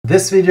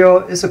This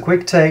video is a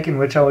quick take in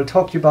which I will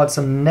talk to you about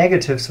some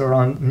negatives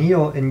around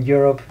NIO in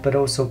Europe, but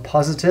also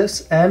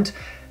positives, and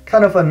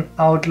kind of an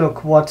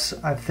outlook what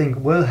I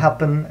think will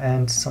happen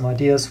and some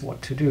ideas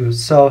what to do.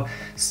 So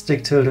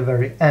stick till the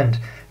very end.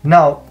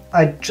 Now,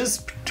 I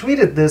just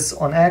tweeted this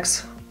on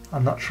X.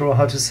 I'm not sure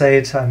how to say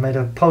it. I made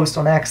a post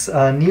on X.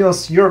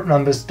 NIO's Europe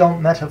numbers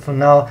don't matter for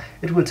now.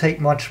 It will take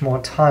much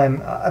more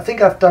time. I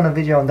think I've done a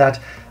video on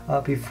that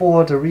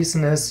before. The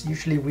reason is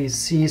usually we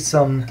see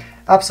some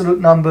absolute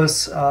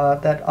numbers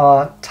that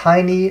are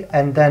tiny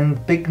and then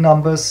big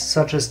numbers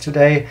such as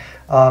today,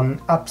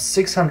 up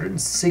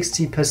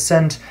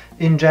 660%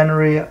 in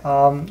January.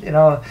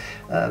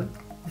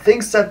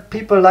 Things that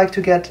people like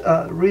to get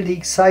really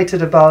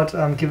excited about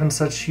given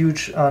such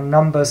huge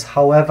numbers.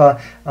 However,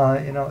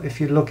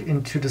 if you look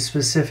into the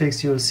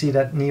specifics, you'll see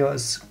that NIO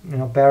is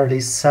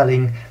barely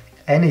selling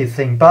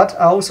anything. But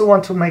I also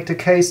want to make the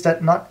case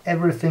that not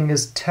everything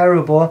is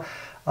terrible,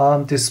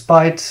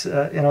 despite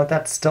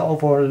that's the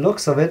overall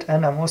looks of it.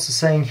 And I'm also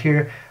saying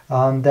here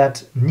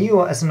that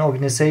NIO as an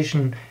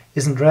organization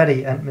isn't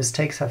ready and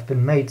mistakes have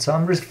been made. So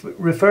I'm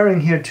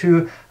referring here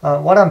to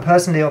what I'm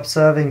personally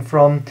observing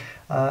from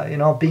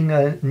being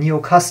a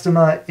NIO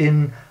customer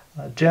in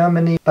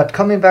Germany. But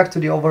coming back to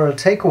the overall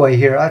takeaway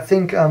here, I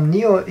think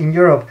NIO in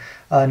Europe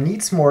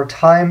needs more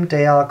time.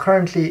 They are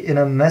currently in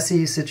a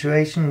messy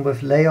situation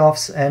with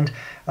layoffs, and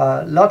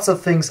lots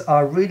of things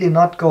are really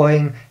not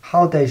going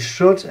how they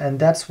should, and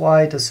that's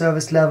why the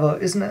service level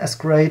isn't as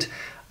great.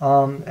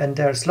 And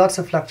there's lots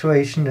of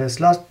fluctuation, there's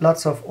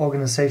lots of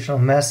organizational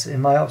mess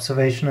in my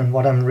observation and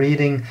what I'm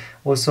reading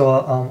also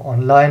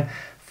online.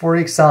 For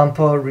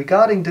example,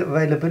 regarding the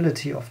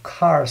availability of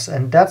cars,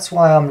 and that's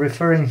why I'm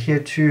referring here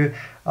to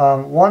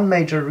one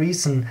major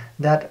reason,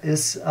 that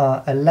is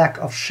a lack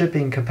of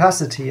shipping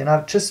capacity. And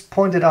I've just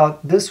pointed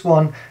out this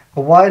one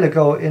a while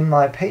ago in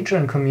my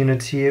Patreon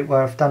community,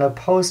 where I've done a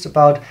post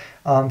about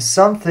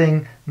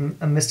something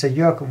Mr.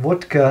 Jörg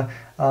Wuttke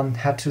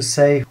had to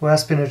say, who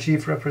has been a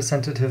chief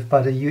representative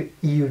by the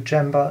EU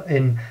chamber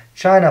in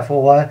China for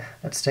a while.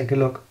 Let's take a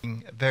look.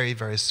 Very,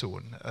 very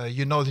soon.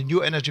 The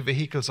new energy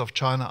vehicles of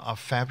China are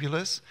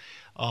fabulous.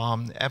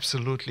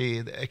 Absolutely.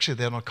 Actually,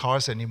 they're not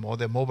cars anymore.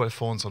 They're mobile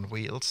phones on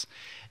wheels.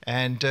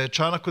 And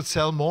China could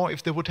sell more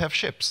if they would have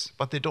ships,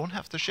 but they don't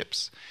have the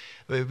ships.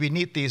 We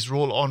need these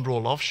roll-on,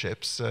 roll-off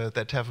ships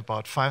that have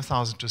about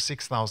 5,000 to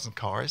 6,000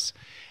 cars.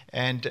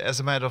 And as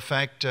a matter of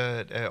fact,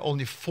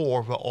 only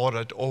 4 were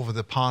ordered over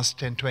the past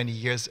 10, 20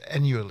 years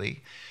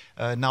annually.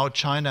 Now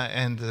China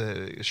and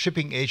the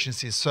shipping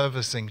agencies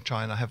servicing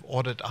China have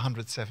ordered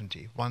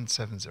 170.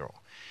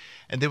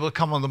 And they will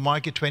come on the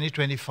market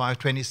 2025,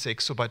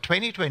 26. So by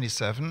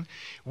 2027,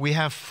 we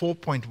have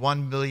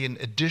 4.1 million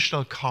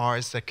additional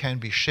cars that can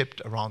be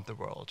shipped around the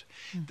world.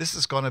 This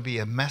is going to be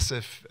a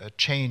massive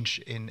change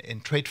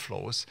in trade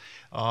flows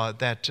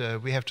that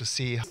we have to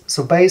see.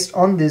 So based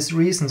on these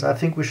reasons, I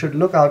think we should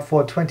look out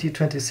for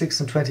 2026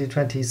 and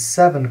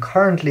 2027.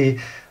 Currently,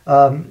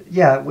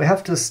 we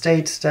have to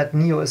state that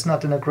NIO is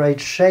not in a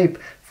great shape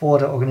for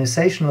the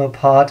organizational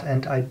part,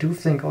 and I do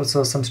think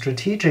also some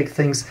strategic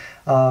things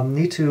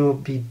need to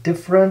be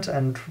different,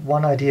 and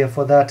one idea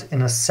for that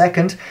in a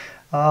second.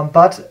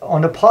 But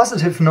on a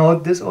positive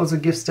note, this also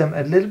gives them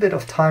a little bit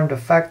of time. The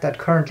fact that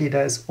currently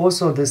there is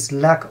also this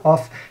lack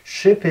of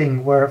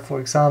shipping, where,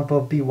 for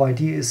example,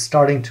 BYD is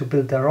starting to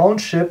build their own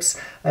ships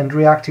and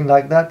reacting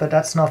like that, but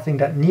that's nothing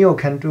that NIO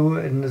can do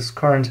in this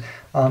current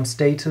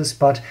status.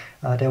 But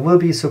there will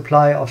be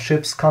supply of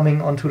ships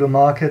coming onto the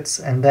markets,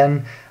 and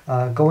then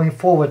going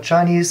forward,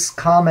 Chinese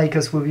car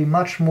makers will be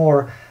much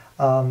more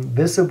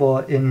visible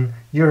in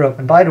Europe.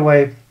 And by the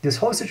way, this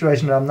whole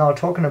situation that I'm now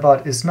talking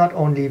about is not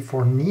only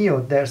for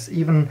NIO. There's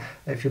even,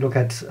 if you look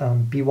at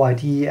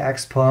BYD,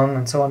 XPeng,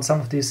 and so on, some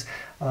of these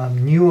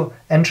new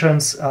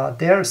entrants,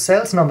 their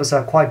sales numbers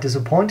are quite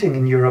disappointing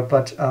in Europe,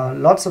 but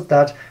lots of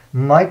that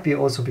might be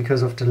also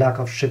because of the lack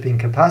of shipping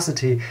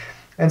capacity.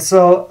 And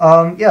so,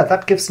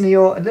 that gives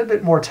NIO a little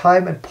bit more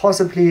time and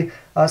possibly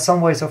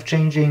some ways of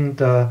changing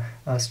the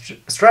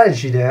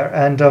strategy there.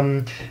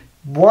 And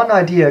one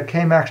idea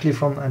came actually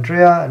from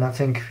Andrea, and I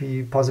think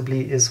he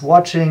possibly is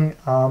watching.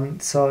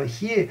 So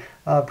he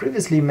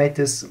previously made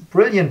this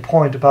brilliant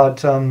point about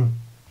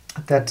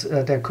that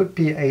there could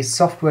be a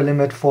software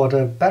limit for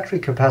the battery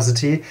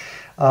capacity,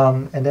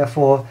 and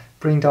therefore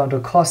bring down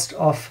the cost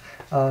of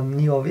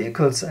NIO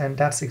vehicles. And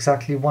that's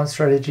exactly one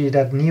strategy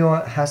that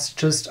NIO has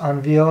just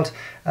unveiled,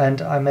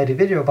 and I made a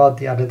video about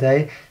the other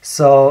day.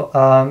 So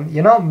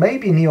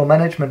maybe NIO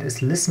management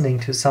is listening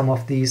to some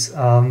of these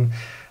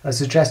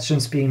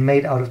suggestions being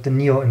made out of the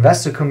NIO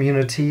investor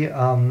community.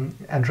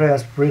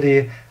 Andreas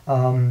really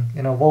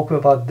vocal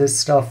about this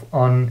stuff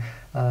on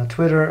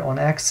Twitter, on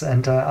X,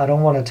 and I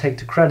don't want to take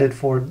the credit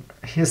for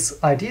his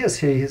ideas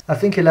here. I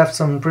think he left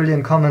some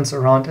brilliant comments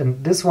around,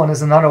 and this one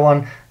is another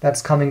one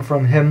that's coming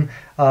from him.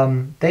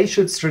 They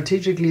should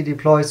strategically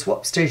deploy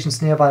swap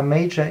stations nearby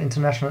major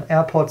international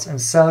airports and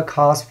sell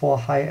cars for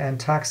high-end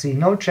taxi.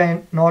 No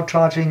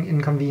charging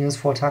inconvenience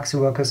for taxi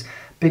workers,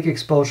 big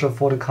exposure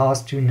for the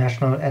cars to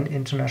national and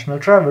international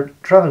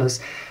travelers.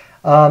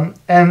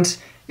 And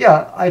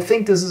yeah, I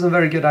think this is a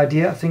very good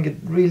idea. I think it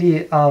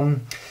really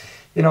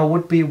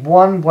would be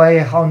one way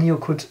how NIO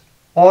could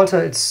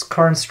alter its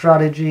current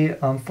strategy,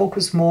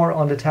 focus more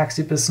on the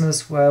taxi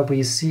business, where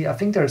we see, I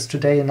think there's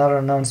today another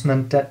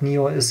announcement that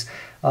NIO is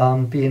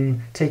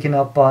being taken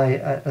up by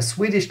a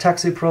Swedish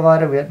taxi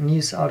provider. We had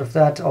news out of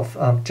that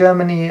of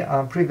Germany,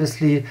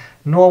 previously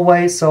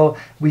Norway. So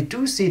we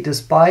do see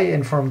this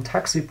buy-in from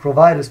taxi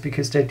providers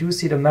because they do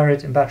see the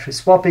merit in battery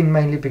swapping,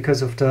 mainly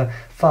because of the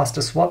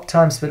faster swap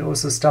times, but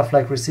also stuff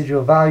like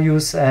residual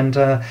values and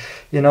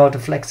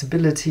the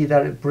flexibility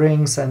that it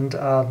brings and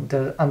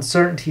the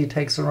uncertainty it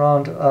takes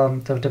around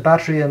the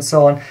battery and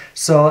so on.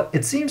 So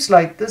it seems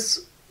like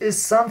this is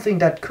something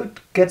that could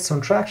get some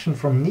traction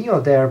from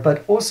NIO there,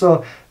 but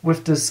also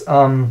with this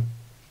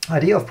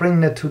idea of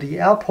bringing it to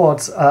the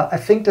airports, I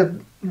think that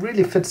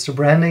really fits the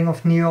branding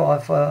of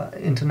NIO, of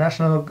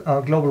international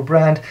global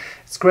brand.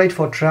 It's great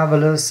for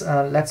travelers.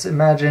 Let's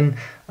imagine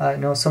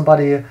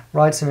somebody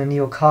rides in a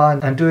NIO car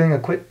and doing a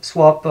quick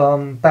swap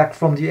back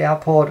from the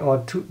airport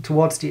or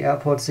towards the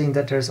airport, seeing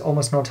that there's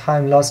almost no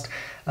time lost.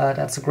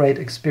 That's a great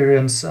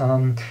experience.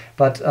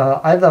 But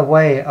either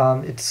way,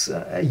 it's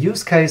a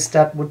use case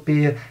that would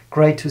be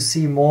great to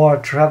see more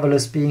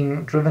travelers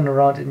being driven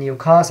around in NIO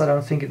cars. I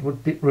don't think it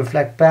would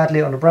reflect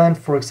badly on the brand.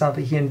 For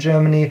example, here in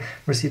Germany,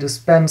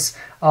 Mercedes-Benz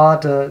are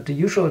the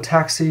usual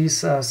taxis.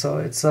 So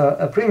it's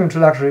a premium to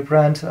luxury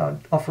brand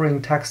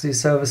offering taxi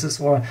services,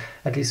 or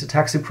at least the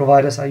taxi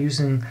providers are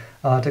using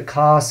the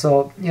car.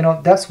 So,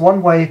 that's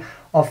one way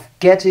of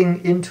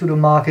getting into the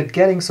market,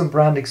 getting some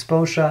brand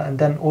exposure, and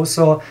then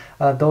also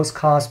those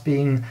cars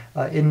being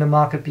in the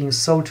market, being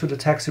sold to the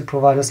taxi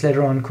providers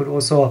later on, could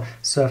also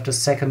serve the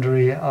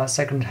secondary,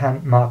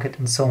 second-hand market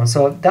and so on.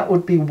 So that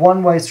would be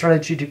one way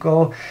strategy to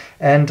go.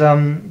 And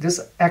this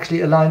actually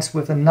aligns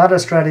with another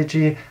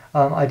strategy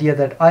idea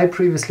that I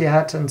previously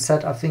had and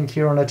said, I think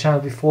here on the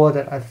channel before,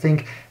 that I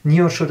think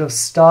NIO should have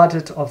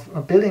started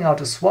of building out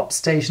the swap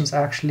stations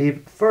actually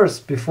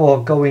first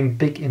before going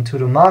big into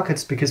the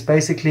markets, because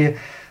basically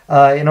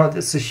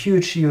it's a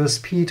huge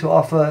USP to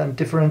offer and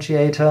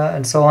differentiator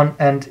and so on.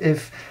 And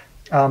if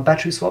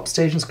battery swap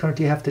stations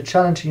currently have the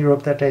challenge in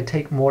Europe that they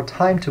take more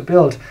time to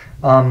build,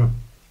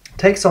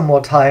 take some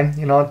more time,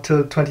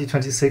 till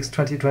 2026,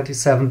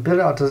 2027, build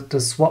out the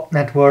swap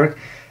network,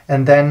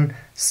 and then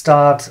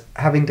start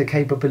having the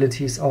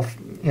capabilities of,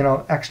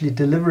 actually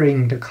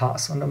delivering the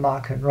cars on the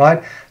market,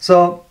 right?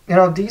 So,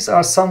 these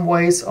are some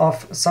ways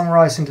of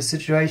summarizing the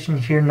situation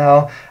here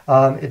now.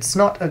 It's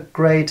not a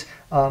great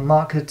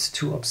market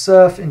to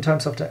observe in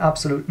terms of the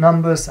absolute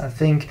numbers. I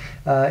think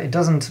it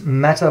doesn't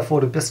matter for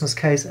the business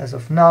case as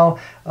of now.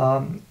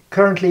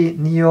 Currently,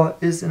 NIO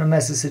is in a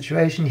messy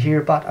situation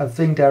here, but I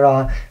think there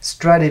are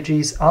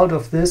strategies out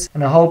of this,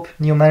 and I hope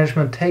NIO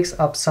management takes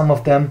up some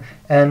of them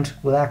and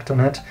will act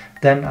on it.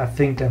 Then I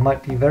think there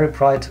might be very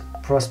bright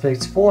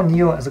prospects for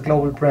NIO as a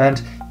global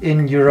brand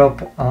in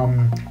Europe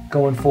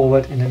going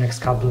forward in the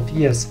next couple of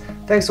years.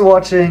 Thanks for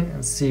watching,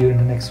 and see you in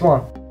the next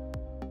one.